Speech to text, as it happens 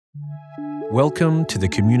Welcome to the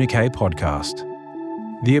Communiqué podcast.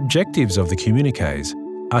 The objectives of the Communiqués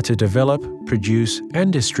are to develop, produce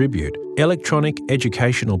and distribute electronic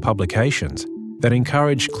educational publications that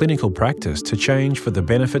encourage clinical practice to change for the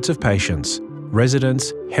benefits of patients,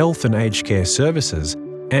 residents, health and aged care services,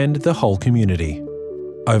 and the whole community.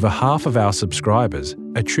 Over half of our subscribers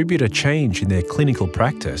attribute a change in their clinical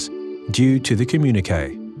practice due to the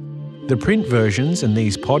Communiqué. The print versions in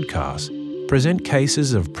these podcasts present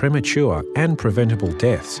cases of premature and preventable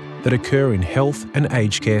deaths that occur in health and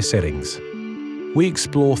aged care settings. We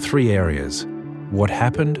explore three areas: what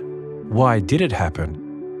happened, why did it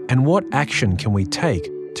happen, and what action can we take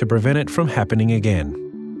to prevent it from happening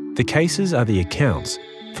again. The cases are the accounts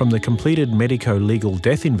from the completed medico-legal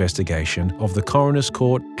death investigation of the Coroner's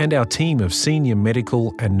Court, and our team of senior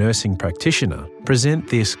medical and nursing practitioner present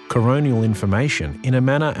this coronial information in a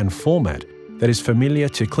manner and format that is familiar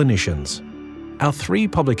to clinicians. Our three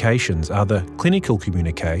publications are the Clinical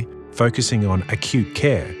Communiqué, focusing on acute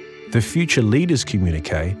care, the Future Leaders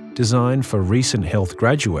Communiqué, designed for recent health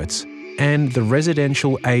graduates, and the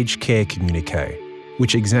Residential Aged Care Communiqué,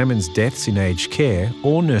 which examines deaths in aged care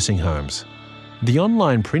or nursing homes. The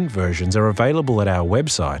online print versions are available at our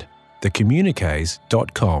website,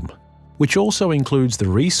 thecommuniques.com, which also includes the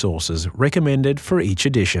resources recommended for each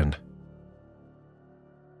edition.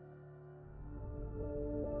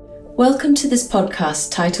 Welcome to this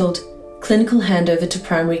podcast titled Clinical Handover to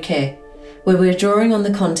Primary Care, where we're drawing on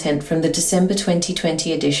the content from the December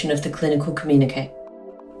 2020 edition of the Clinical Communiqué.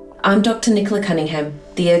 I'm Dr Nick Tellis,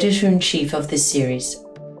 the Editor-in-Chief of this series.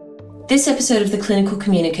 This episode of the Clinical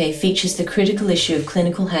Communiqué features the critical issue of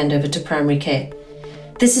clinical handover to primary care.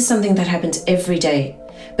 This is something that happens every day,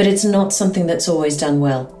 but it's not something that's always done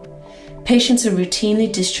well. Patients are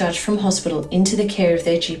routinely discharged from hospital into the care of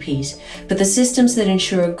their GPs, but the systems that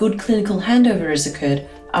ensure a good clinical handover has occurred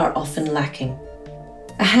are often lacking.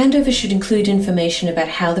 A handover should include information about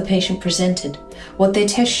how the patient presented, what their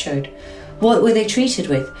tests showed, what were they treated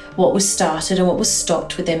with, what was started and what was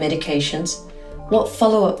stopped with their medications, what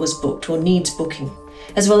follow-up was booked or needs booking,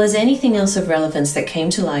 as well as anything else of relevance that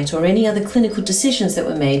came to light or any other clinical decisions that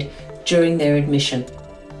were made during their admission.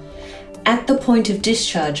 At the point of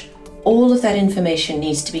discharge, all of that information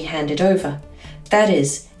needs to be handed over. That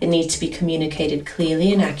is, it needs to be communicated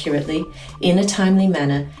clearly and accurately, in a timely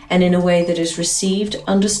manner, and in a way that is received,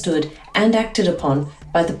 understood, and acted upon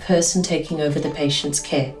by the person taking over the patient's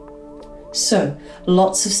care. So,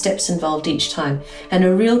 lots of steps involved each time, and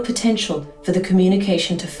a real potential for the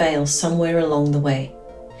communication to fail somewhere along the way.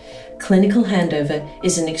 Clinical handover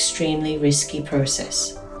is an extremely risky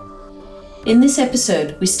process. In this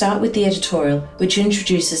episode, we start with the editorial, which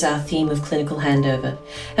introduces our theme of clinical handover,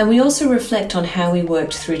 and we also reflect on how we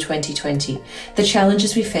worked through 2020, the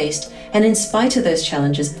challenges we faced, and in spite of those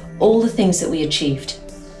challenges, all the things that we achieved.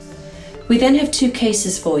 We then have two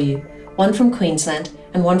cases for you, one from Queensland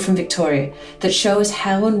and one from Victoria, that show us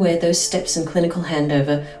how and where those steps in clinical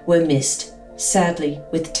handover were missed, sadly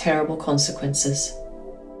with terrible consequences.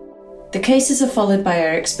 The cases are followed by our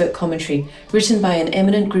expert commentary, written by an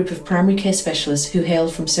eminent group of primary care specialists who hail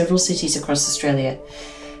from several cities across Australia.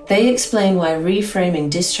 They explain why reframing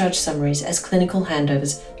discharge summaries as clinical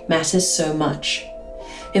handovers matters so much.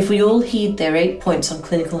 If we all heed their 8 points on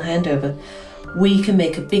clinical handover, we can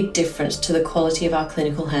make a big difference to the quality of our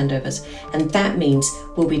clinical handovers, and that means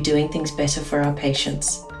we'll be doing things better for our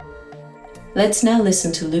patients. Let's now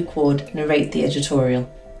listen to Luke Ward narrate the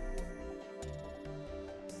editorial.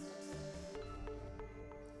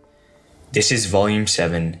 This is Volume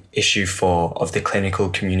 7, Issue 4 of the Clinical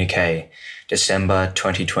Communiqué, December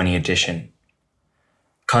 2020 edition.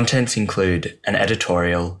 Contents include an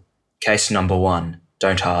editorial, Case Number 1,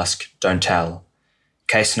 Don't Ask, Don't Tell,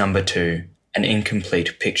 Case Number 2, an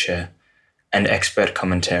incomplete picture, and expert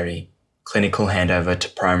commentary, Clinical Handover to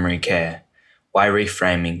Primary Care, why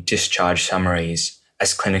reframing discharge summaries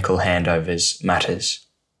as clinical handovers matters.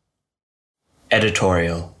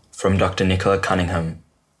 Editorial from Dr Nick Tellis.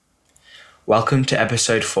 Welcome to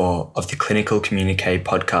Episode 4 of the Clinical Communiqué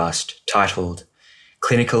podcast titled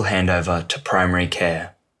Clinical Handover to Primary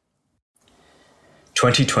Care.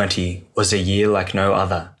 2020 was a year like no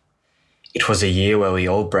other. It was a year where we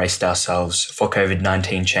all braced ourselves for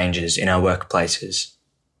COVID-19 changes in our workplaces.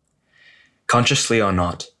 Consciously or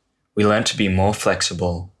not, we learnt to be more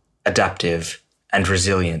flexible, adaptive, and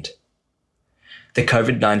resilient. The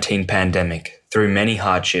COVID-19 pandemic threw many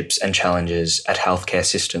hardships and challenges at healthcare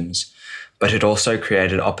systems, but it also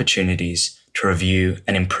created opportunities to review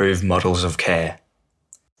and improve models of care.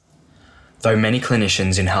 Though many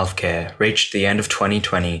clinicians in healthcare reached the end of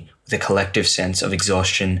 2020 with a collective sense of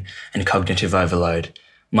exhaustion and cognitive overload,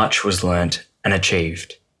 much was learnt and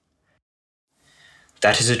achieved.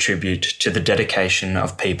 That is a tribute to the dedication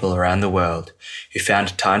of people around the world who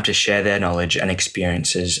found time to share their knowledge and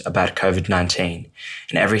experiences about COVID-19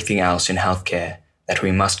 and everything else in healthcare that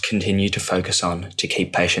we must continue to focus on to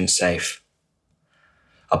keep patients safe.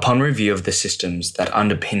 Upon review of the systems that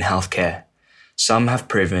underpin healthcare, some have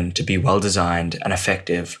proven to be well designed and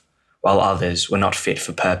effective, while others were not fit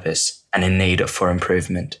for purpose and in need for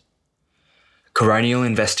improvement. Coronial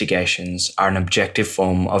investigations are an objective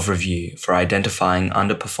form of review for identifying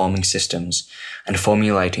underperforming systems and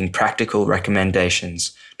formulating practical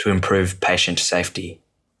recommendations to improve patient safety.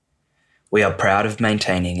 We are proud of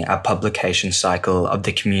maintaining our publication cycle of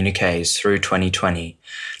the communiques through 2020,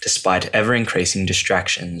 despite ever-increasing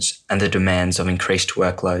distractions and the demands of increased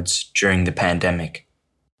workloads during the pandemic.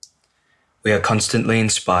 We are constantly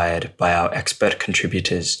inspired by our expert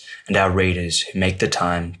contributors and our readers who make the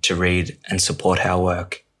time to read and support our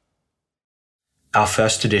work. Our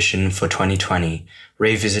first edition for 2020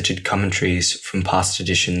 revisited commentaries from past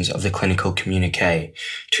editions of the Clinical Communiqué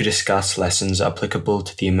to discuss lessons applicable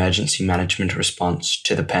to the emergency management response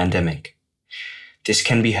to the pandemic. This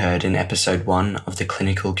can be heard in episode 1 of the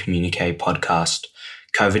Clinical Communiqué podcast,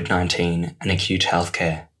 COVID-19 and Acute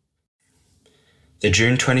Healthcare. The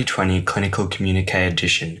June 2020 Clinical Communiqué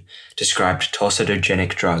edition described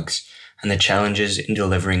torcidogenic drugs and the challenges in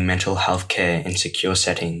delivering mental health care in secure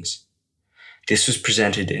settings. This was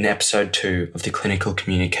presented in episode 2 of the Clinical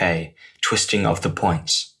Communiqué, Twisting of the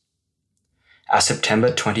Points. Our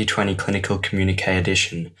September 2020 Clinical Communiqué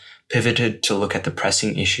edition pivoted to look at the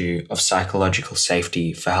pressing issue of psychological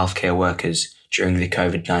safety for healthcare workers during the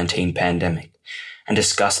COVID-19 pandemic and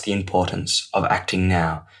discuss the importance of acting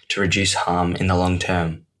now to reduce harm in the long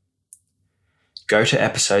term. Go to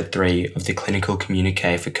episode 3 of the Clinical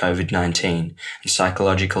Communiqué for COVID-19 and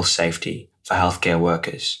psychological safety for healthcare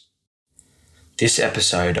workers. This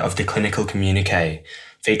episode of the Clinical Communiqué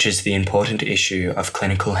features the important issue of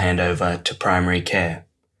clinical handover to primary care.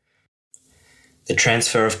 The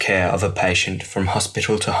transfer of care of a patient from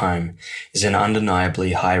hospital to home is an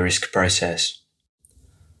undeniably high-risk process.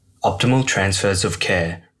 Optimal transfers of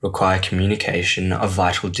care require communication of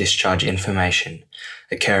vital discharge information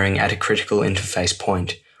occurring at a critical interface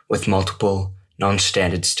point with multiple,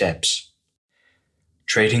 non-standard steps.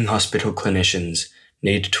 Treating hospital clinicians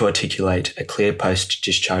need to articulate a clear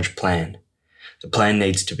post-discharge plan. The plan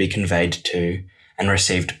needs to be conveyed to and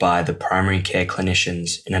received by the primary care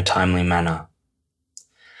clinicians in a timely manner.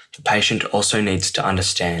 The patient also needs to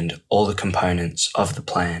understand all the components of the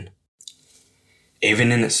plan.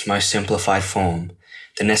 Even in its most simplified form,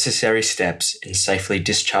 the necessary steps in safely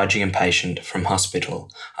discharging a patient from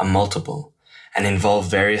hospital are multiple and involve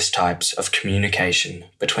various types of communication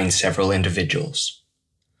between several individuals.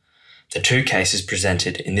 The 2 cases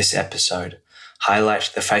presented in this episode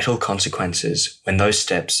highlight the fatal consequences when those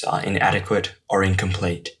steps are inadequate or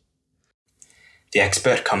incomplete. The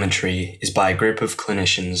expert commentary is by a group of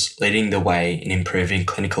clinicians leading the way in improving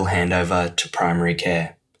clinical handover to primary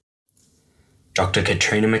care. Dr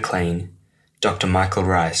Katrina McLean, Dr Michael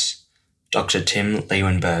Rice, Dr Tim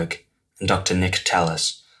Leeuwenburg, and Dr Nick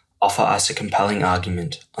Tellis offer us a compelling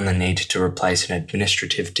argument on the need to replace an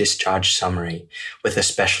administrative discharge summary with a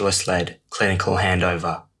specialist-led clinical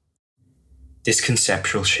handover. This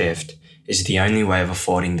conceptual shift is the only way of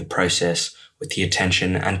affording the process with the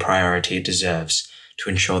attention and priority it deserves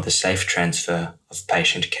to ensure the safe transfer of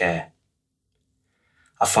patient care.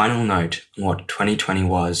 A final note on what 2020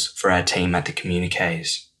 was for our team at the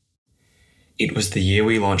Communiques. It was the year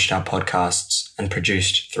we launched our podcasts and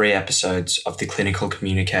produced 3 episodes of the Clinical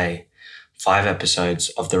Communiqué, 5 episodes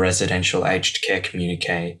of the Residential Aged Care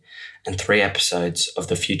Communiqué, and 3 episodes of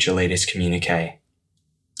the Future Leaders Communiqué.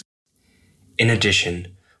 In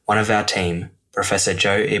addition, one of our team, Professor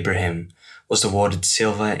Joe Ibrahim, was awarded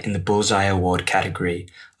Silver in the Bullseye Award category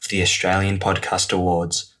of the Australian Podcast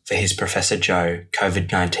Awards for his Professor Joe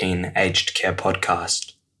COVID-19 Aged Care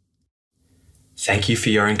podcast. Thank you for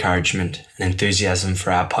your encouragement and enthusiasm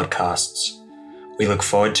for our podcasts. We look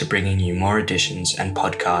forward to bringing you more editions and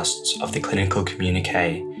podcasts of the Clinical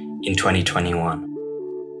Communiqué in 2021.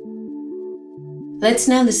 Let's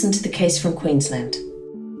now listen to the case from Queensland.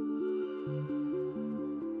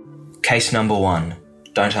 Case number 1.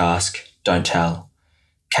 Don't ask, don't tell.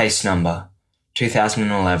 Case number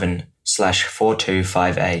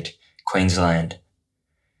 2011/4258, Queensland.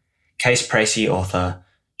 Case précis author,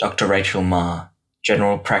 Dr. Rachel Ma,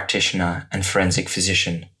 General Practitioner and Forensic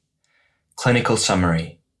Physician. Clinical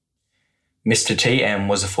summary. Mr. T.M.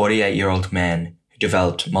 was a 48-year-old man who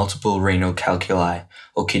developed multiple renal calculi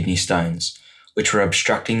or kidney stones which were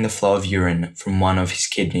obstructing the flow of urine from one of his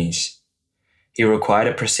kidneys. He required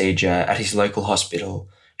a procedure at his local hospital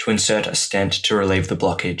to insert a stent to relieve the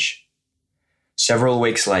blockage. Several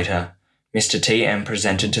weeks later, Mr. T.M.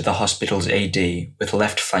 presented to the hospital's ED with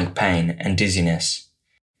left flank pain and dizziness.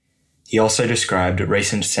 He also described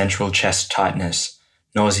recent central chest tightness,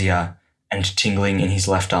 nausea, and tingling in his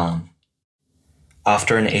left arm.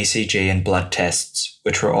 After an ECG and blood tests,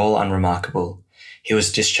 which were all unremarkable, he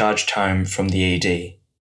was discharged home from the ED.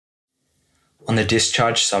 On the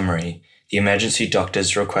discharge summary, the emergency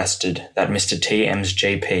doctors requested that Mr. T.M.'s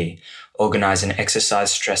GP organise an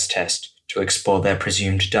exercise stress test to explore their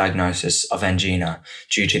presumed diagnosis of angina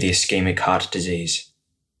due to the ischemic heart disease.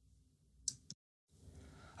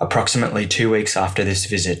 Approximately 2 weeks after this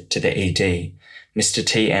visit to the ED, Mr.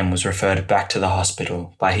 T.M. was referred back to the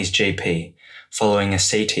hospital by his GP following a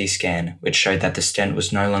CT scan which showed that the stent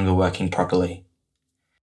was no longer working properly.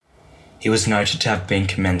 He was noted to have been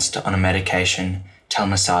commenced on a medication,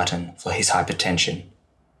 telmisartan, for his hypertension.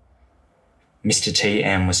 Mr.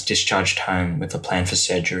 T.M. was discharged home with a plan for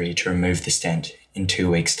surgery to remove the stent in 2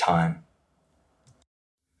 weeks' time.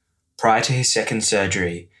 Prior to his second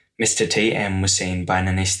surgery, Mr. T.M. was seen by an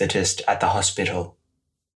anaesthetist at the hospital.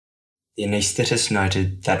 The anaesthetist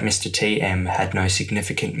noted that Mr. T.M. had no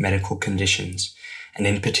significant medical conditions, and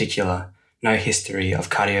in particular, no history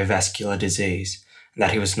of cardiovascular disease, and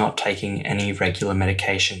that he was not taking any regular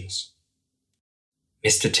medications.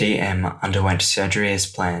 Mr. T.M. underwent surgery as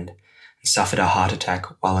planned and suffered a heart attack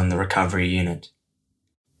while in the recovery unit.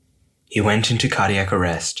 He went into cardiac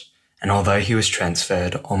arrest, and although he was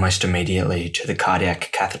transferred almost immediately to the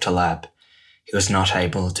cardiac catheter lab, he was not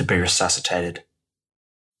able to be resuscitated.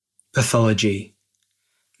 Pathology.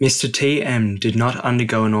 Mr. T.M. did not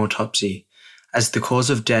undergo an autopsy, as the cause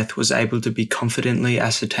of death was able to be confidently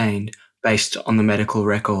ascertained based on the medical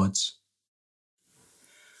records.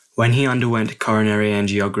 When he underwent coronary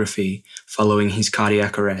angiography following his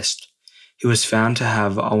cardiac arrest, he was found to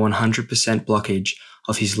have a 100% blockage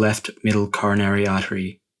of his left middle coronary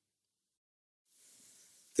artery.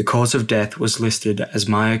 The cause of death was listed as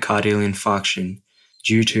myocardial infarction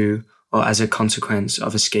due to or as a consequence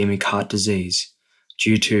of ischemic heart disease,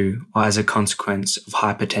 due to or as a consequence of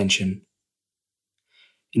hypertension.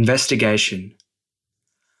 Investigation.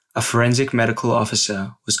 A forensic medical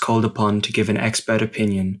officer was called upon to give an expert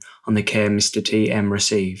opinion on the care Mr. T.M.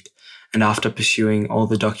 received, and after pursuing all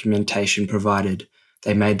the documentation provided,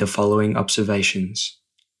 they made the following observations.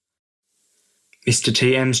 Mr.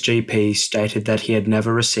 T.M.'s GP stated that he had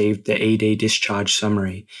never received the ED discharge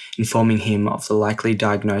summary, informing him of the likely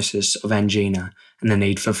diagnosis of angina and the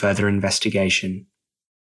need for further investigation.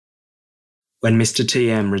 When Mr.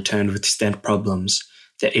 T.M. returned with stent problems,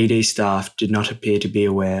 the ED staff did not appear to be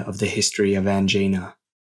aware of the history of angina.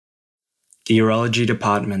 The urology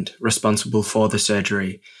department, responsible for the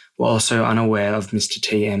surgery, were also unaware of Mr.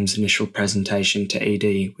 T.M.'s initial presentation to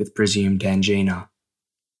ED with presumed angina.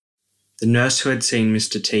 The nurse who had seen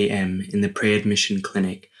Mr. T.M. in the pre-admission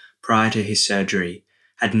clinic prior to his surgery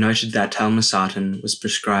had noted that telmisartan was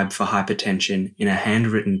prescribed for hypertension in a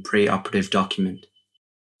handwritten pre-operative document.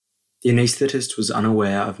 The anaesthetist was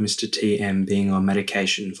unaware of Mr. T.M. being on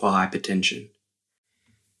medication for hypertension.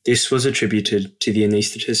 This was attributed to the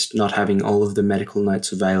anaesthetist not having all of the medical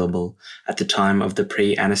notes available at the time of the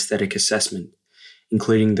pre-anaesthetic assessment,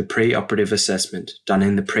 including the pre-operative assessment done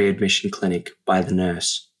in the pre-admission clinic by the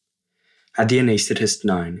nurse. Had the anaesthetist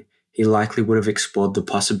known, he likely would have explored the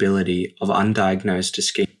possibility of undiagnosed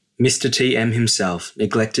ischemia. Mr. T.M. himself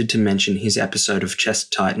neglected to mention his episode of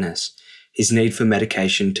chest tightness, his need for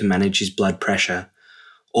medication to manage his blood pressure,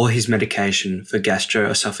 or his medication for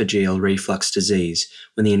gastroesophageal reflux disease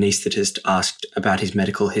when the anaesthetist asked about his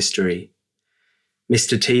medical history.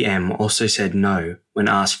 Mr. T.M. also said no when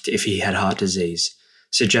asked if he had heart disease,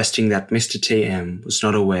 suggesting that Mr. T.M. was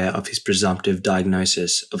not aware of his presumptive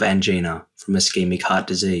diagnosis of angina from ischemic heart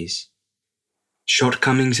disease.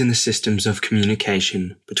 Shortcomings in the systems of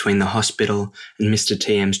communication between the hospital and Mr.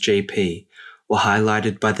 T.M.'s GP were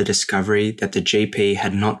highlighted by the discovery that the GP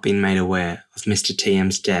had not been made aware of Mr.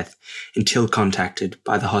 T.M.'s death until contacted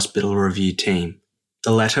by the hospital review team.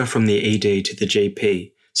 The letter from the ED to the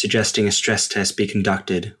GP suggesting a stress test be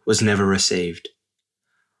conducted was never received.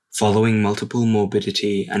 Following multiple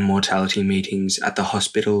morbidity and mortality meetings at the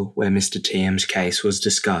hospital where Mr. T.M.'s case was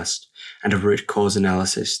discussed and a root cause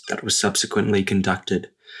analysis that was subsequently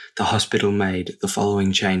conducted, the hospital made the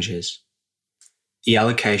following changes. The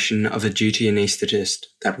allocation of a duty anaesthetist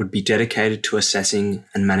that would be dedicated to assessing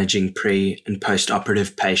and managing pre- and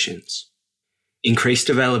post-operative patients. Increased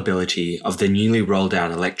availability of the newly rolled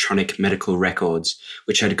out electronic medical records,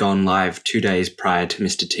 which had gone live 2 days prior to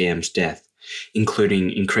Mr. TM's death, including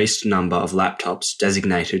increased number of laptops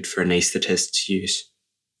designated for anaesthetist's use.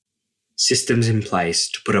 Systems in place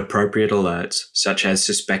to put appropriate alerts, such as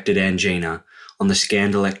suspected angina, on the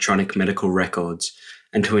scanned electronic medical records,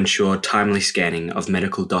 and to ensure timely scanning of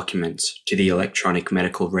medical documents to the electronic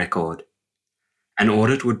medical record. An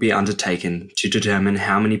audit would be undertaken to determine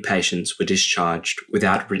how many patients were discharged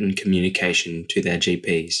without written communication to their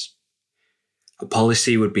GPs. A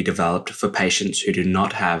policy would be developed for patients who do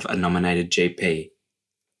not have a nominated GP.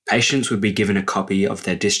 Patients would be given a copy of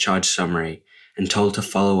their discharge summary and told to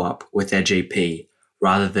follow up with their GP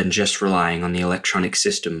rather than just relying on the electronic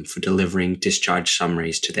system for delivering discharge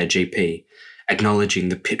summaries to their GP, acknowledging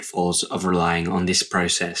the pitfalls of relying on this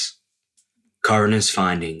process. Coroner's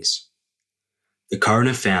findings. The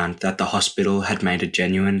coroner found that the hospital had made a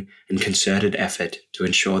genuine and concerted effort to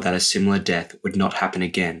ensure that a similar death would not happen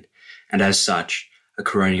again, and as such, a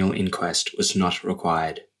coronial inquest was not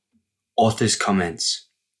required. Author's comments.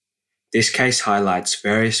 This case highlights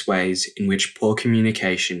various ways in which poor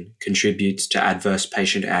communication contributes to adverse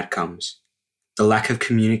patient outcomes. The lack of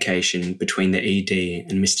communication between the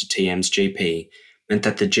ED and Mr. TM's GP meant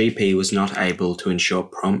that the GP was not able to ensure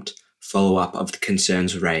prompt follow-up of the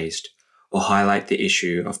concerns raised, or highlight the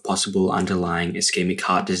issue of possible underlying ischemic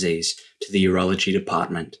heart disease to the urology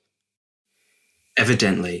department.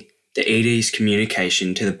 Evidently, the ED's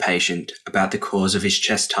communication to the patient about the cause of his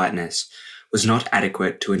chest tightness was not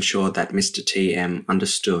adequate to ensure that Mr. TM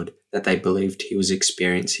understood that they believed he was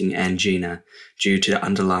experiencing angina due to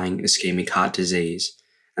underlying ischemic heart disease,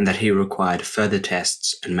 and that he required further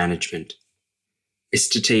tests and management.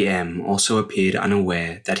 Mr. TM also appeared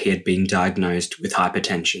unaware that he had been diagnosed with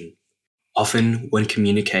hypertension. Often, when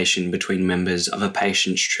communication between members of a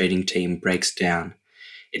patient's treating team breaks down,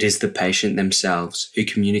 it is the patient themselves who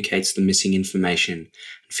communicates the missing information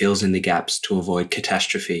and fills in the gaps to avoid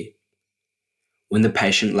catastrophe. When the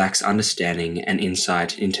patient lacks understanding and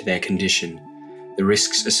insight into their condition, the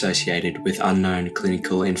risks associated with unknown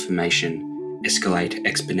clinical information escalate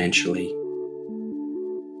exponentially.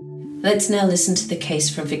 Let's now listen to the case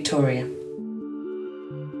from Victoria.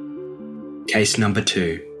 Case number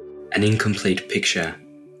 2. An incomplete picture.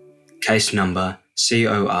 Case number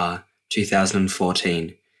COR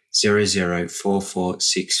 2014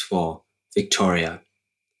 004464, Victoria.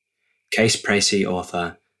 Case précis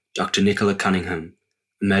author, Dr. Nicola Cunningham,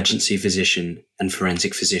 emergency physician and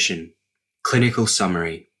forensic physician. Clinical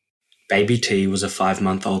summary. Baby T was a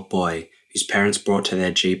 5-month-old boy whose parents brought to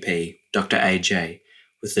their GP, Dr. AJ,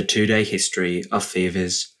 with a 2-day history of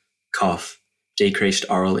fevers, cough, decreased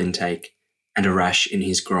oral intake, and a rash in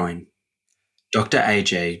his groin. Dr.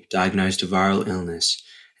 AJ diagnosed a viral illness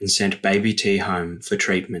and sent Baby T home for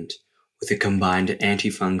treatment with a combined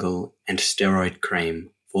antifungal and steroid cream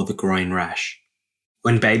for the groin rash.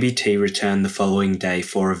 When Baby T returned the following day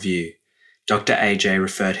for review, Dr. AJ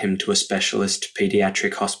referred him to a specialist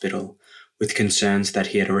pediatric hospital with concerns that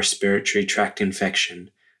he had a respiratory tract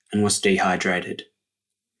infection and was dehydrated.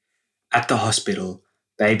 At the hospital,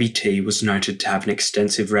 Baby T was noted to have an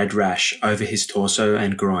extensive red rash over his torso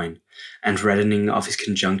and groin, and reddening of his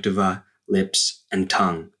conjunctiva, lips, and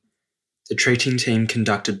tongue. The treating team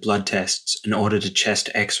conducted blood tests and ordered a chest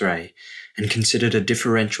X-ray and considered a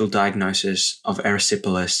differential diagnosis of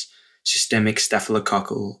erysipelas, systemic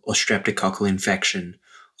staphylococcal or streptococcal infection,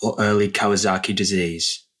 or early Kawasaki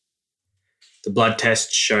disease. The blood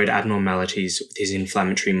tests showed abnormalities with his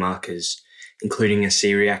inflammatory markers, including a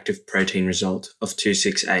C-reactive protein result of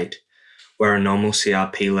 268, where a normal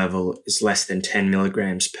CRP level is less than 10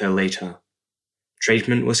 milligrams per litre.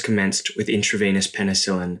 Treatment was commenced with intravenous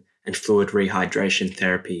penicillin and fluid rehydration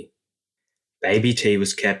therapy. Baby T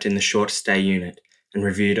was kept in the short stay unit and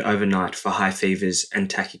reviewed overnight for high fevers and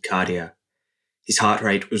tachycardia. His heart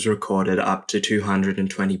rate was recorded up to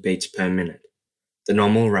 220 beats per minute. The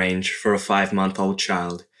normal range for a 5-month-old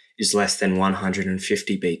child is less than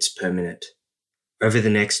 150 beats per minute. Over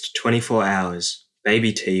the next 24 hours,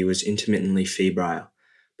 Baby T was intermittently febrile,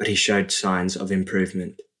 but he showed signs of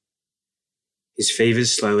improvement. His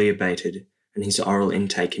fevers slowly abated and his oral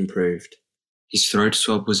intake improved. His throat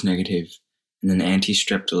swab was negative, and an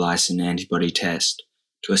anti-streptolysin antibody test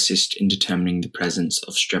to assist in determining the presence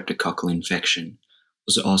of streptococcal infection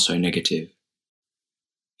was also negative.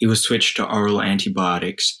 He was switched to oral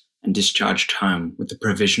antibiotics and discharged home with the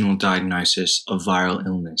provisional diagnosis of viral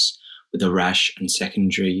illness with a rash and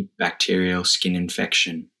secondary bacterial skin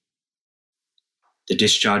infection. The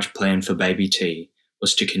discharge plan for Baby T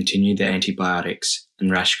was to continue the antibiotics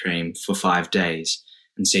and rash cream for 5 days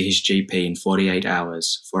and see his GP in 48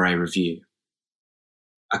 hours for a review.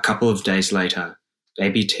 A couple of days later,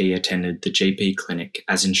 baby T attended the GP clinic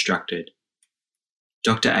as instructed.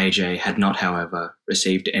 Dr. AJ had not, however,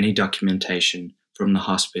 received any documentation from the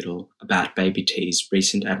hospital about baby T's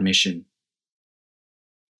recent admission.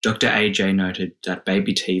 Dr. AJ noted that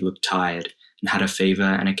baby T looked tired and had a fever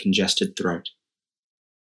and a congested throat.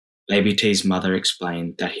 Baby T's mother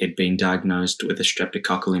explained that he had been diagnosed with a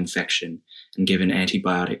streptococcal infection and given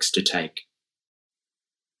antibiotics to take.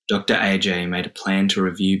 Dr. AJ made a plan to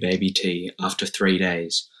review baby T after 3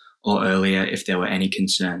 days, or earlier if there were any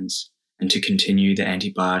concerns, and to continue the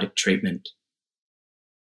antibiotic treatment.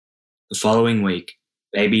 The following week,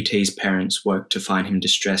 baby T's parents woke to find him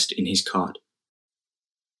distressed in his cot.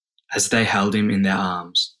 As they held him in their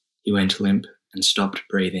arms, he went limp and stopped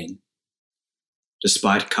breathing.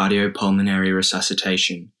 Despite cardiopulmonary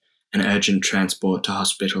resuscitation and urgent transport to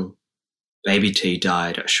hospital, baby T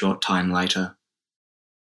died a short time later.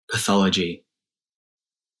 Pathology.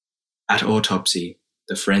 At autopsy,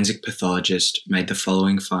 the forensic pathologist made the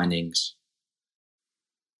following findings: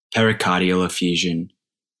 pericardial effusion,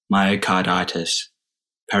 myocarditis,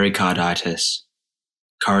 pericarditis,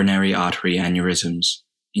 coronary artery aneurysms,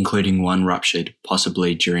 including one ruptured,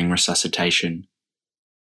 possibly during resuscitation,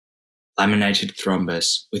 laminated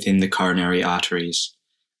thrombus within the coronary arteries,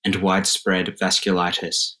 and widespread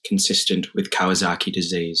vasculitis consistent with Kawasaki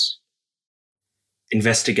disease.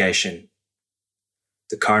 Investigation.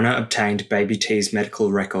 The coroner obtained baby T's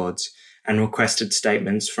medical records and requested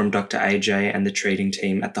statements from Dr. AJ and the treating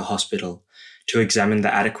team at the hospital to examine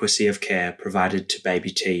the adequacy of care provided to baby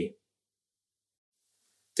T.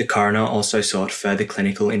 The coroner also sought further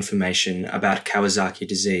clinical information about Kawasaki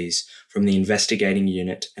disease from the investigating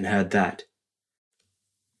unit and heard that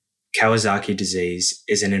Kawasaki disease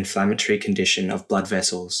is an inflammatory condition of blood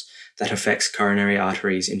vessels that affects coronary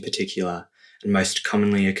arteries in particular and most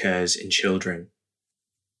commonly occurs in children.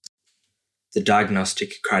 The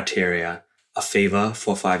diagnostic criteria are fever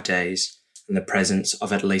for 5 days and the presence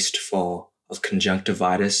of at least 4 of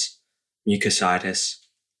conjunctivitis, mucositis,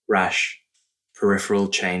 rash, peripheral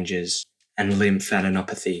changes, and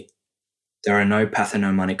lymphadenopathy. There are no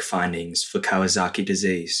pathognomonic findings for Kawasaki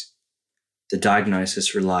disease. The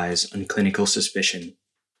diagnosis relies on clinical suspicion.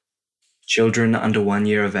 Children under 1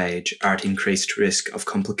 year of age are at increased risk of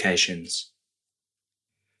complications.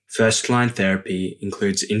 First-line therapy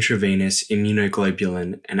includes intravenous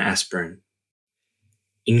immunoglobulin and aspirin.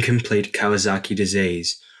 Incomplete Kawasaki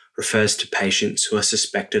disease refers to patients who are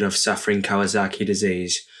suspected of suffering Kawasaki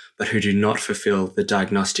disease but who do not fulfill the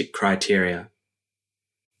diagnostic criteria.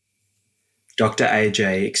 Dr.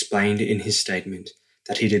 AJ explained in his statement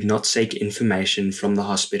that he did not seek information from the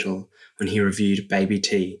hospital when he reviewed baby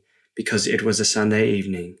T because it was a Sunday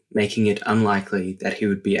evening, making it unlikely that he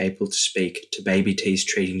would be able to speak to baby T's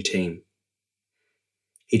treating team.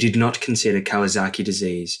 He did not consider Kawasaki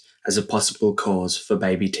disease as a possible cause for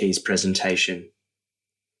baby T's presentation.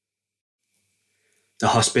 The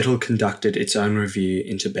hospital conducted its own review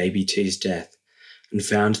into baby T's death and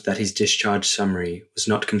found that his discharge summary was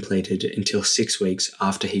not completed until 6 weeks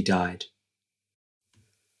after he died.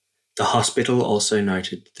 The hospital also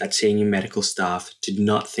noted that senior medical staff did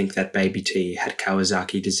not think that baby T had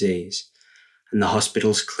Kawasaki disease, and the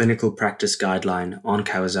hospital's clinical practice guideline on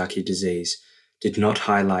Kawasaki disease did not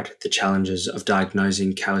highlight the challenges of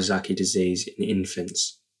diagnosing Kawasaki disease in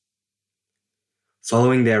infants.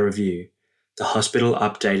 Following their review, the hospital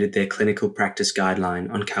updated their clinical practice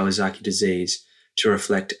guideline on Kawasaki disease to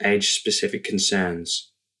reflect age-specific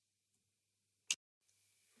concerns.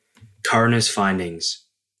 Coroner's findings.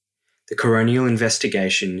 The coronial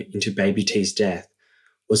investigation into baby T's death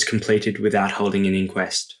was completed without holding an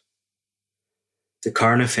inquest. The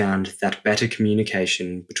coroner found that better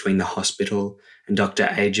communication between the hospital and Dr.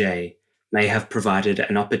 AJ may have provided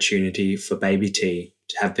an opportunity for baby T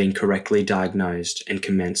to have been correctly diagnosed and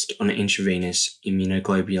commenced on intravenous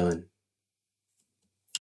immunoglobulin.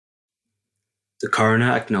 The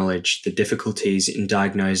coroner acknowledged the difficulties in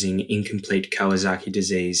diagnosing incomplete Kawasaki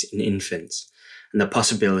disease in infants and the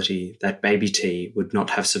possibility that baby T would not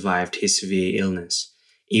have survived his severe illness,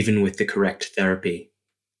 even with the correct therapy.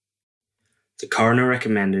 The coroner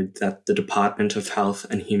recommended that the Department of Health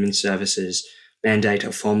and Human Services mandate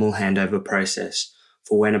a formal handover process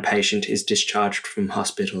for when a patient is discharged from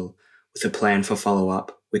hospital with a plan for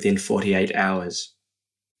follow-up within 48 hours.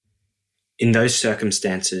 In those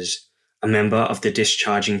circumstances, a member of the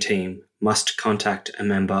discharging team must contact a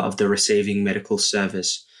member of the receiving medical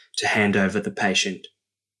service to hand over the patient.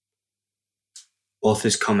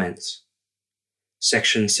 Author's comments.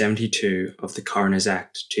 Section 72 of the Coroners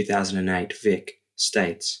Act 2008 Vic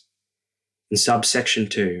states, in subsection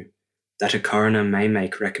 2, that a coroner may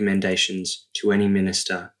make recommendations to any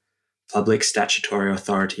minister, public statutory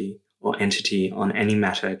authority, or entity on any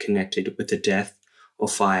matter connected with the death or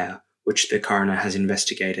fire which the coroner has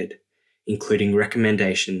investigated, including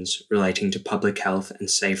recommendations relating to public health and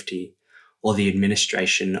safety or the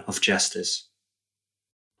administration of justice.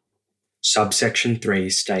 Subsection 3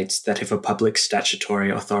 states that if a public statutory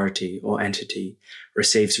authority or entity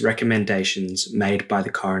receives recommendations made by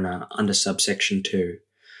the coroner under subsection 2,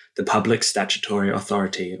 the public statutory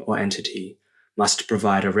authority or entity must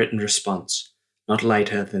provide a written response not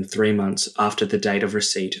later than 3 months after the date of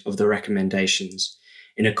receipt of the recommendations,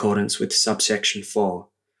 in accordance with subsection 4,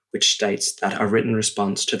 which states that a written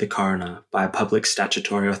response to the coroner by a public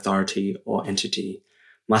statutory authority or entity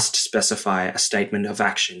must specify a statement of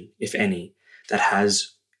action, if any, that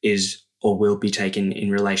has, is, or will be taken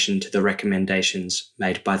in relation to the recommendations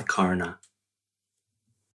made by the coroner.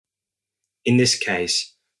 In this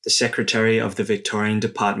case, the Secretary of the Victorian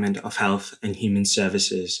Department of Health and Human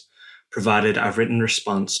Services provided a written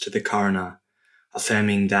response to the coroner,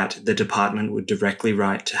 affirming that the department would directly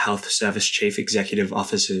write to Health Service Chief Executive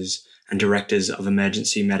Officers and Directors of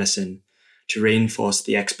Emergency Medicine to reinforce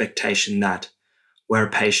the expectation that, where a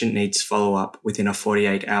patient needs follow-up within a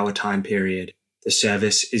 48-hour time period, the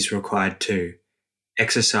service is required to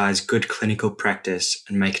exercise good clinical practice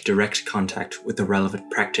and make direct contact with the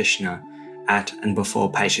relevant practitioner at and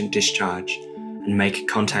before patient discharge, and make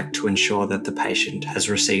contact to ensure that the patient has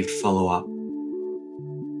received follow-up.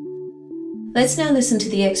 Let's now listen to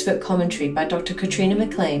the expert commentary by Dr Katrina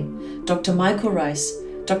McLean, Dr Michael Rice,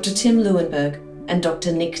 Dr Tim Leeuwenburg, and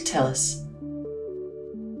Dr Nick Tellis.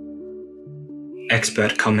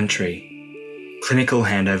 Expert commentary. Clinical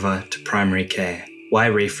handover to primary care. Why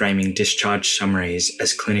reframing discharge summaries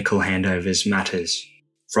as clinical handovers matters.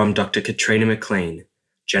 From Dr Katrina McLean,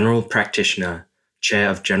 General Practitioner, Chair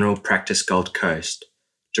of General Practice Gold Coast,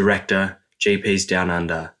 Director, GPs Down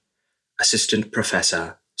Under, Assistant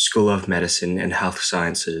Professor, School of Medicine and Health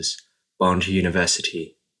Sciences, Bond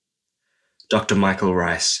University. Dr Michael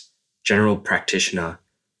Rice, General Practitioner,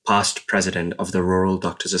 Past President of the Rural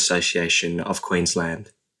Doctors Association of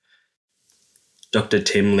Queensland. Dr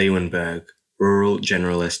Tim Leeuwenburg, Rural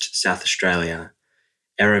Generalist, South Australia,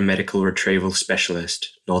 Aeromedical Retrieval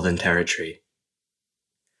Specialist, Northern Territory.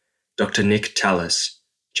 Dr Nick Tellis,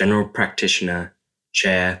 General Practitioner,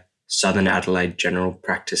 Chair, Southern Adelaide General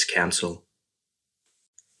Practice Council.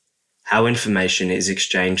 How information is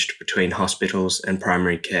exchanged between hospitals and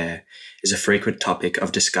primary care is a frequent topic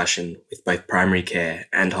of discussion with both primary care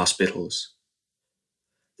and hospitals.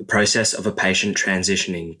 The process of a patient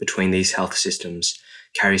transitioning between these health systems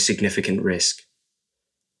carries significant risk.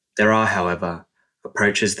 There are, however,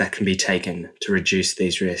 approaches that can be taken to reduce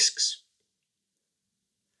these risks.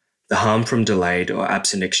 The harm from delayed or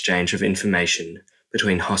absent exchange of information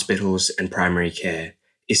between hospitals and primary care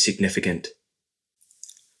is significant.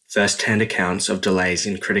 First-hand accounts of delays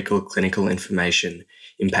in critical clinical information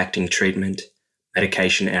impacting treatment,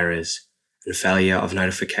 medication errors, and failure of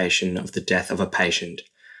notification of the death of a patient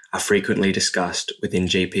are frequently discussed within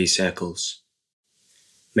GP circles.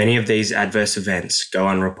 Many of these adverse events go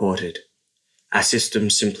unreported. Our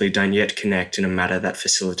systems simply don't yet connect in a manner that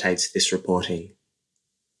facilitates this reporting.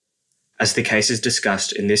 As the cases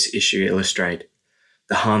discussed in this issue illustrate,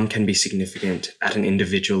 the harm can be significant at an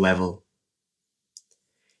individual level.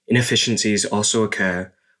 Inefficiencies also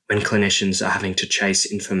occur when clinicians are having to chase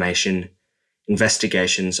information,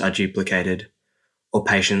 investigations are duplicated, or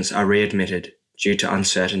patients are readmitted due to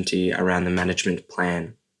uncertainty around the management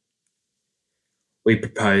plan. We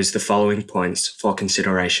propose the following points for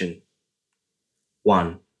consideration.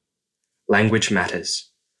 1. Language matters.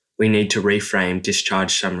 We need to reframe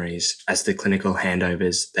discharge summaries as the clinical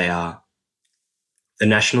handovers they are. The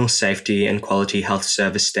National Safety and Quality Health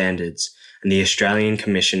Service Standards and the Australian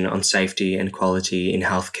Commission on Safety and Quality in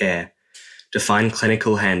Healthcare define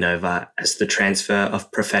clinical handover as the transfer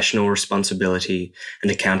of professional responsibility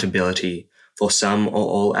and accountability for some or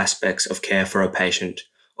all aspects of care for a patient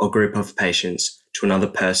or group of patients to another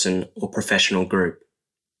person or professional group.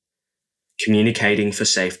 Communicating for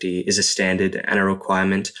safety is a standard and a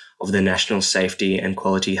requirement of the National Safety and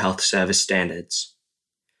Quality Health Service Standards.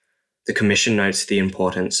 The Commission notes the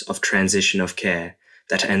importance of transition of care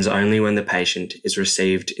that ends only when the patient is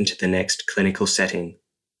received into the next clinical setting.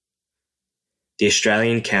 The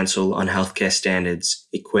Australian Council on Healthcare Standards,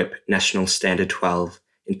 EQIP National Standard 12,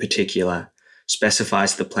 in particular,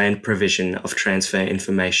 specifies the planned provision of transfer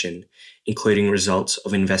information, including results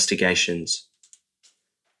of investigations.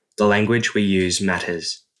 The language we use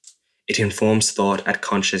matters. It informs thought at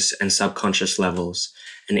conscious and subconscious levels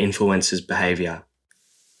and influences behaviour.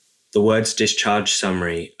 The words discharge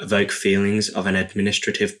summary evoke feelings of an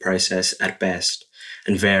administrative process at best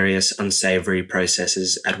and various unsavoury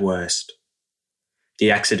processes at worst.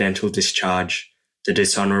 The accidental discharge, the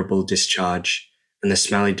dishonourable discharge, and the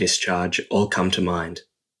smelly discharge all come to mind.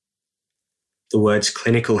 The words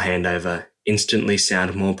clinical handover instantly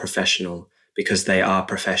sound more professional because they are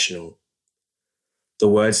professional. The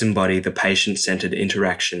words embody the patient-centred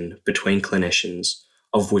interaction between clinicians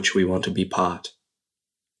of which we want to be part.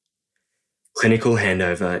 Clinical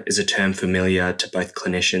handover is a term familiar to both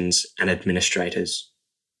clinicians and administrators.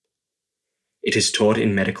 It is taught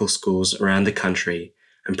in medical schools around the country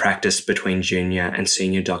and practiced between junior and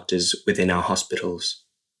senior doctors within our hospitals.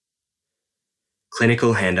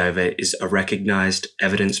 Clinical handover is a recognised,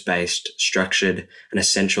 evidence-based, structured and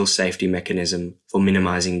essential safety mechanism for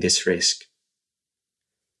minimising this risk.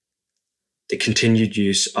 The continued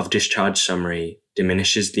use of discharge summary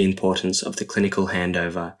diminishes the importance of the clinical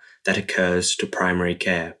handover that occurs to primary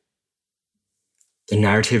care. The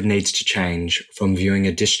narrative needs to change from viewing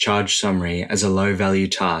a discharge summary as a low-value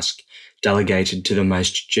task delegated to the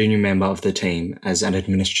most junior member of the team as an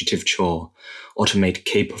administrative chore or to meet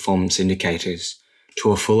key performance indicators,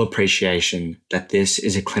 to a full appreciation that this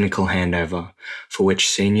is a clinical handover for which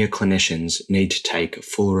senior clinicians need to take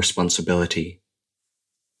full responsibility.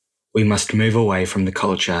 We must move away from the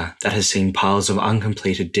culture that has seen piles of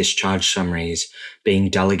uncompleted discharge summaries being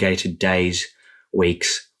delegated days,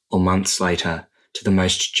 weeks, or months later to the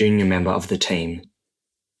most junior member of the team.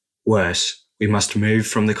 Worse, we must move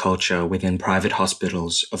from the culture within private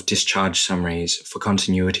hospitals of discharge summaries for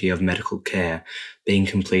continuity of medical care being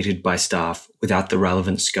completed by staff without the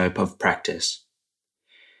relevant scope of practice.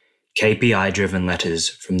 KPI-driven letters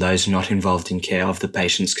from those not involved in care of the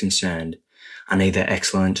patients concerned are neither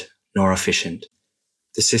excellent nor efficient.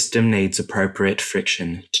 The system needs appropriate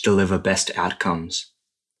friction to deliver best outcomes.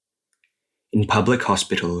 In public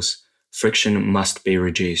hospitals, friction must be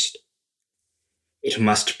reduced. It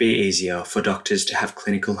must be easier for doctors to have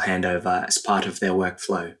clinical handover as part of their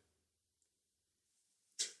workflow.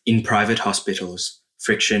 In private hospitals,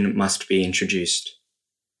 friction must be introduced.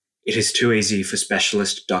 It is too easy for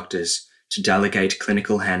specialist doctors to delegate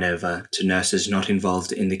clinical handover to nurses not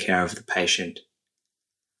involved in the care of the patient.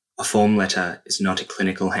 A form letter is not a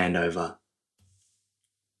clinical handover.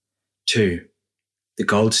 2. The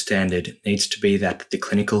gold standard needs to be that the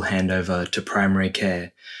clinical handover to primary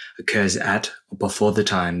care occurs at or before the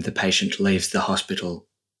time the patient leaves the hospital.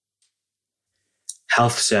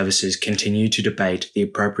 Health services continue to debate the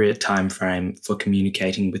appropriate time frame for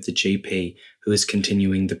communicating with the GP who is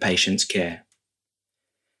continuing the patient's care.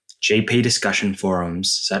 GP discussion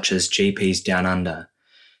forums, such as GPs Down Under,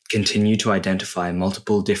 continue to identify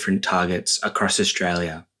multiple different targets across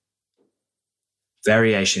Australia.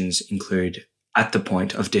 Variations include at the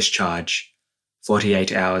point of discharge,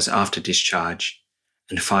 48 hours after discharge,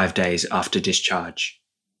 and 5 days after discharge.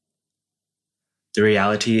 The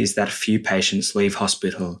reality is that few patients leave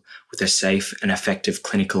hospital with a safe and effective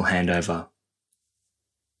clinical handover.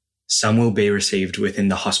 Some will be received within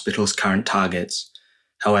the hospital's current targets.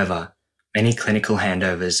 However, many clinical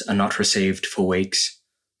handovers are not received for weeks,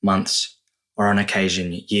 months, or on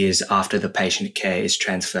occasion years after the patient care is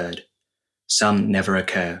transferred. Some never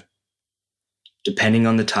occur. Depending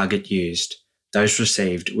on the target used, those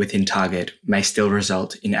received within target may still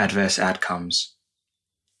result in adverse outcomes.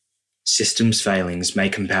 Systems failings may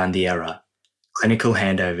compound the error. Clinical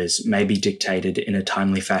handovers may be dictated in a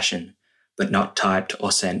timely fashion, but not typed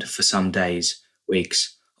or sent for some days,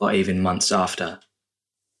 weeks, or even months after.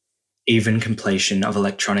 Even completion of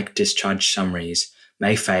electronic discharge summaries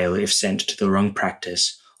may fail if sent to the wrong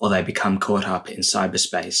practice or they become caught up in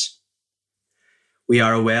cyberspace. We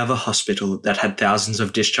are aware of a hospital that had thousands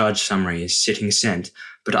of discharge summaries sitting sent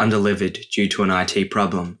but undelivered due to an IT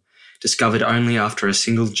problem, discovered only after a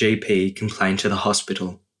single GP complained to the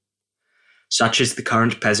hospital. Such is the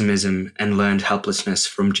current pessimism and learned helplessness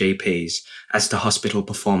from GPs as to hospital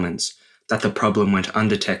performance that the problem went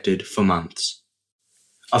undetected for months.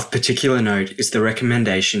 Of particular note is the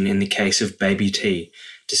recommendation in the case of baby T,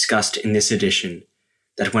 discussed in this edition,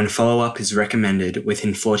 that when follow-up is recommended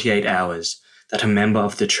within 48 hours, that a member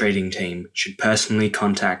of the treating team should personally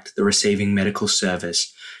contact the receiving medical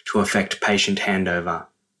service to effect patient handover.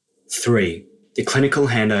 3. The clinical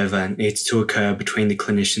handover needs to occur between the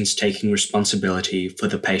clinicians taking responsibility for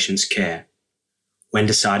the patient's care. When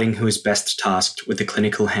deciding who is best tasked with the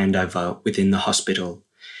clinical handover within the hospital,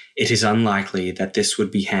 it is unlikely that this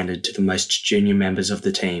would be handed to the most junior members of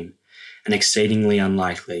the team, and exceedingly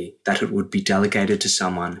unlikely that it would be delegated to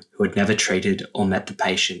someone who had never treated or met the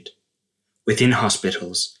patient. Within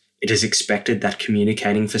hospitals, it is expected that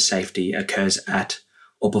communicating for safety occurs at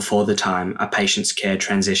or before the time a patient's care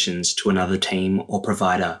transitions to another team or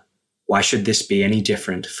provider. Why should this be any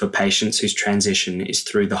different for patients whose transition is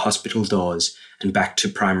through the hospital doors and back to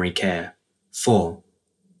primary care? 4.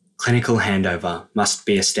 Clinical handover must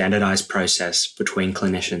be a standardized process between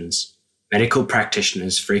clinicians. Medical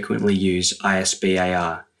practitioners frequently use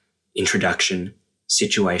ISBAR, introduction,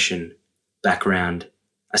 situation, background,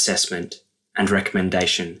 assessment, and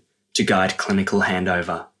recommendation to guide clinical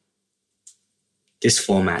handover. This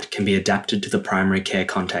format can be adapted to the primary care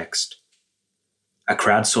context. A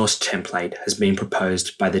crowdsourced template has been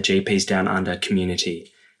proposed by the GPs Down Under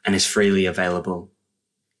community and is freely available.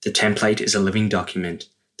 The template is a living document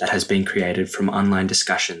that has been created from online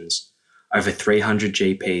discussions, over 300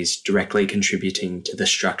 GPs directly contributing to the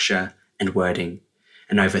structure and wording,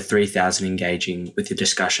 and over 3,000 engaging with the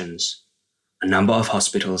discussions. A number of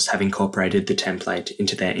hospitals have incorporated the template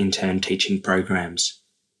into their intern teaching programs.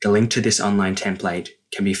 The link to this online template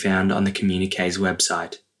can be found on the Communiqué's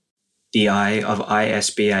website. The I of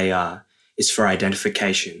ISBAR is for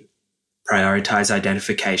identification. Prioritize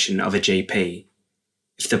identification of a GP.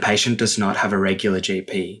 If the patient does not have a regular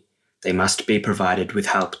GP, they must be provided with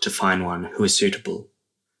help to find one who is suitable.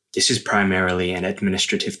 This is primarily an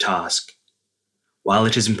administrative task. While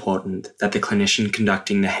it is important that the clinician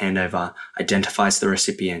conducting the handover identifies the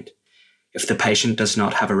recipient, if the patient does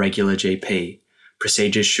not have a regular GP,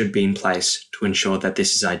 procedures should be in place to ensure that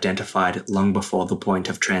this is identified long before the point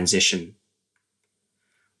of transition.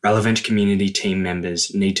 Relevant community team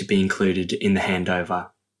members need to be included in the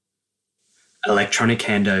handover. Electronic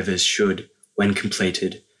handovers should, when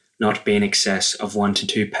completed, not be in excess of 1 to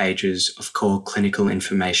 2 pages of core clinical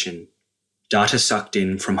information. Data sucked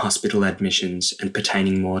in from hospital admissions and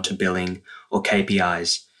pertaining more to billing or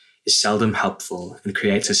KPIs is seldom helpful and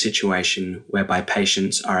creates a situation whereby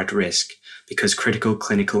patients are at risk because critical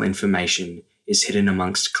clinical information is hidden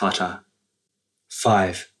amongst clutter.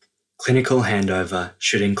 5. Clinical handover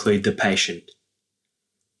should include the patient.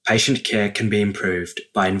 Patient care can be improved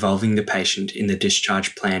by involving the patient in the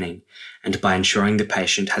discharge planning and by ensuring the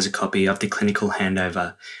patient has a copy of the clinical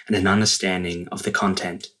handover and an understanding of the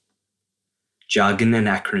content. Jargon and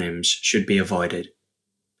acronyms should be avoided.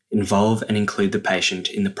 Involve and include the patient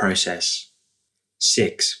in the process.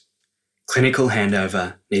 6. Clinical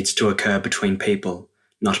handover needs to occur between people,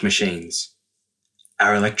 not machines.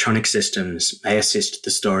 Our electronic systems may assist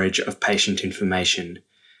the storage of patient information.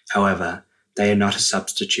 However, they are not a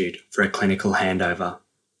substitute for a clinical handover.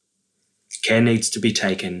 Care needs to be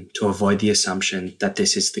taken to avoid the assumption that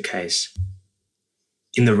this is the case.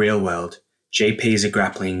 In the real world, GPs are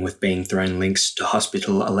grappling with being thrown links to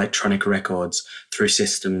hospital electronic records through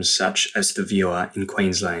systems such as the Viewer in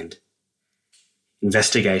Queensland.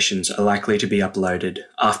 Investigations are likely to be uploaded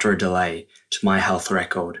after a delay to My Health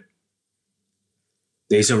Record.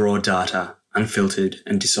 These are raw data, unfiltered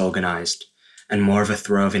and disorganised, and more of a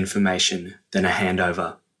throw of information than a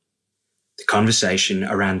handover. The conversation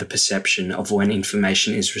around the perception of when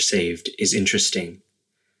information is received is interesting.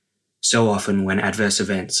 So often when adverse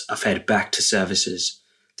events are fed back to services,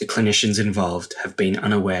 the clinicians involved have been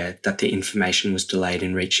unaware that the information was delayed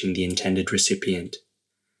in reaching the intended recipient.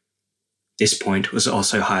 This point was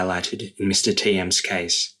also highlighted in Mr. TM's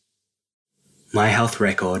case. My Health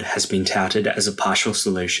Record has been touted as a partial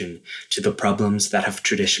solution to the problems that have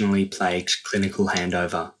traditionally plagued clinical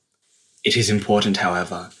handover. It is important,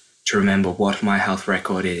 however, to remember what My Health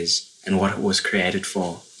Record is and what it was created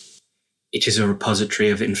for. It is a repository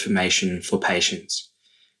of information for patients.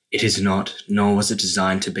 It is not, nor was it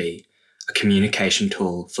designed to be, a communication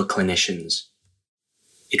tool for clinicians.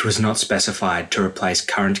 It was not specified to replace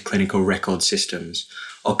current clinical record systems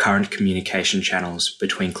or current communication channels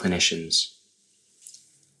between clinicians.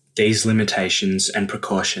 These limitations and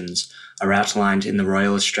precautions are outlined in the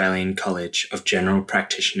Royal Australian College of General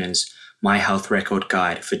Practitioners' My Health Record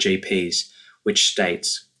Guide for GPs, which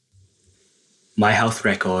states, My Health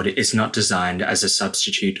Record is not designed as a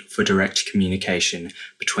substitute for direct communication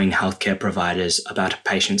between healthcare providers about a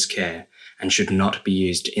patient's care and should not be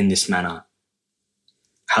used in this manner.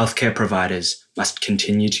 Healthcare providers must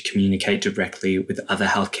continue to communicate directly with other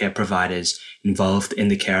healthcare providers involved in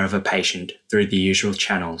the care of a patient through the usual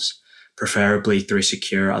channels, preferably through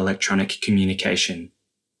secure electronic communication.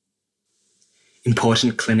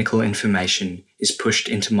 Important clinical information is pushed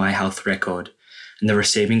into My Health Record, and the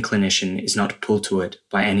receiving clinician is not pulled to it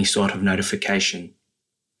by any sort of notification.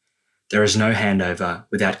 There is no handover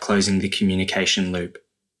without closing the communication loop.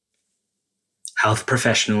 Health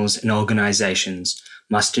professionals and organisations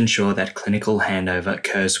must ensure that clinical handover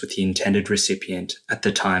occurs with the intended recipient at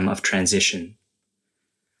the time of transition.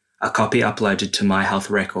 A copy uploaded to My Health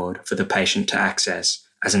Record for the patient to access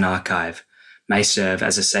as an archive may serve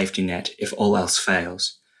as a safety net if all else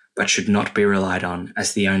fails, but should not be relied on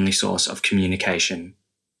as the only source of communication.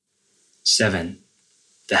 7.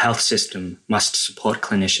 The health system must support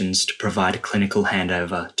clinicians to provide clinical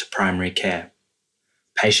handover to primary care.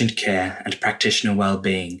 Patient care and practitioner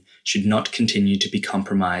well-being should not continue to be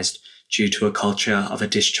compromised due to a culture of a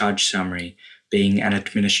discharge summary being an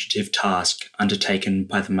administrative task undertaken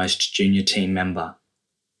by the most junior team member.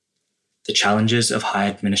 The challenges of high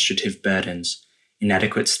administrative burdens,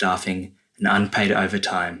 inadequate staffing, and unpaid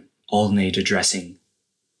overtime all need addressing.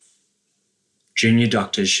 Junior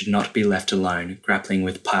doctors should not be left alone grappling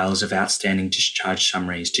with piles of outstanding discharge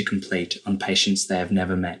summaries to complete on patients they have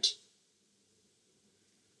never met.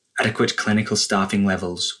 Adequate clinical staffing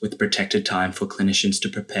levels with protected time for clinicians to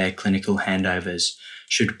prepare clinical handovers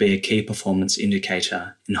should be a key performance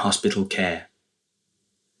indicator in hospital care.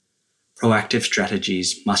 Proactive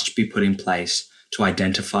strategies must be put in place to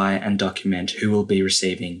identify and document who will be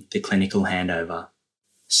receiving the clinical handover.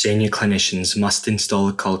 Senior clinicians must install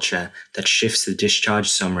a culture that shifts the discharge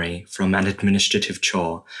summary from an administrative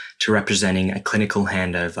chore to representing a clinical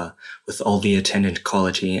handover with all the attendant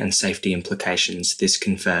quality and safety implications this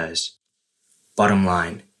confers. Bottom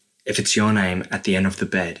line, if it's your name at the end of the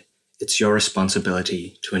bed, it's your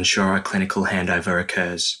responsibility to ensure a clinical handover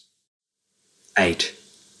occurs. 8.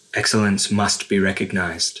 Excellence must be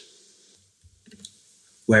recognised.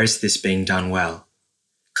 Where is this being done well?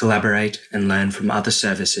 Collaborate and learn from other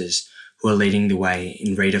services who are leading the way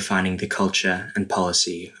in redefining the culture and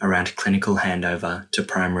policy around clinical handover to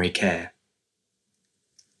primary care.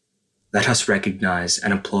 Let us recognise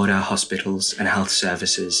and applaud our hospitals and health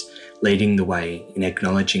services leading the way in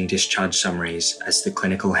acknowledging discharge summaries as the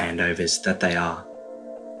clinical handovers that they are.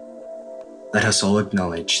 Let us all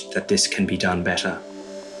acknowledge that this can be done better.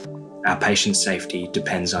 Our patient safety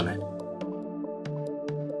depends on it.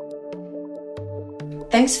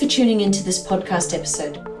 Thanks for tuning into this podcast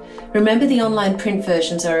episode. Remember, the online print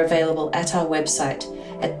versions are available at our website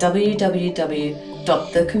at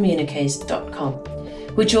www.thecommuniques.com,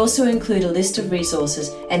 which also include a list of resources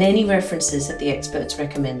and any references that the experts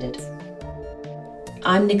recommended.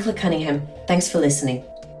 I'm Nicola Cunningham. Thanks for listening.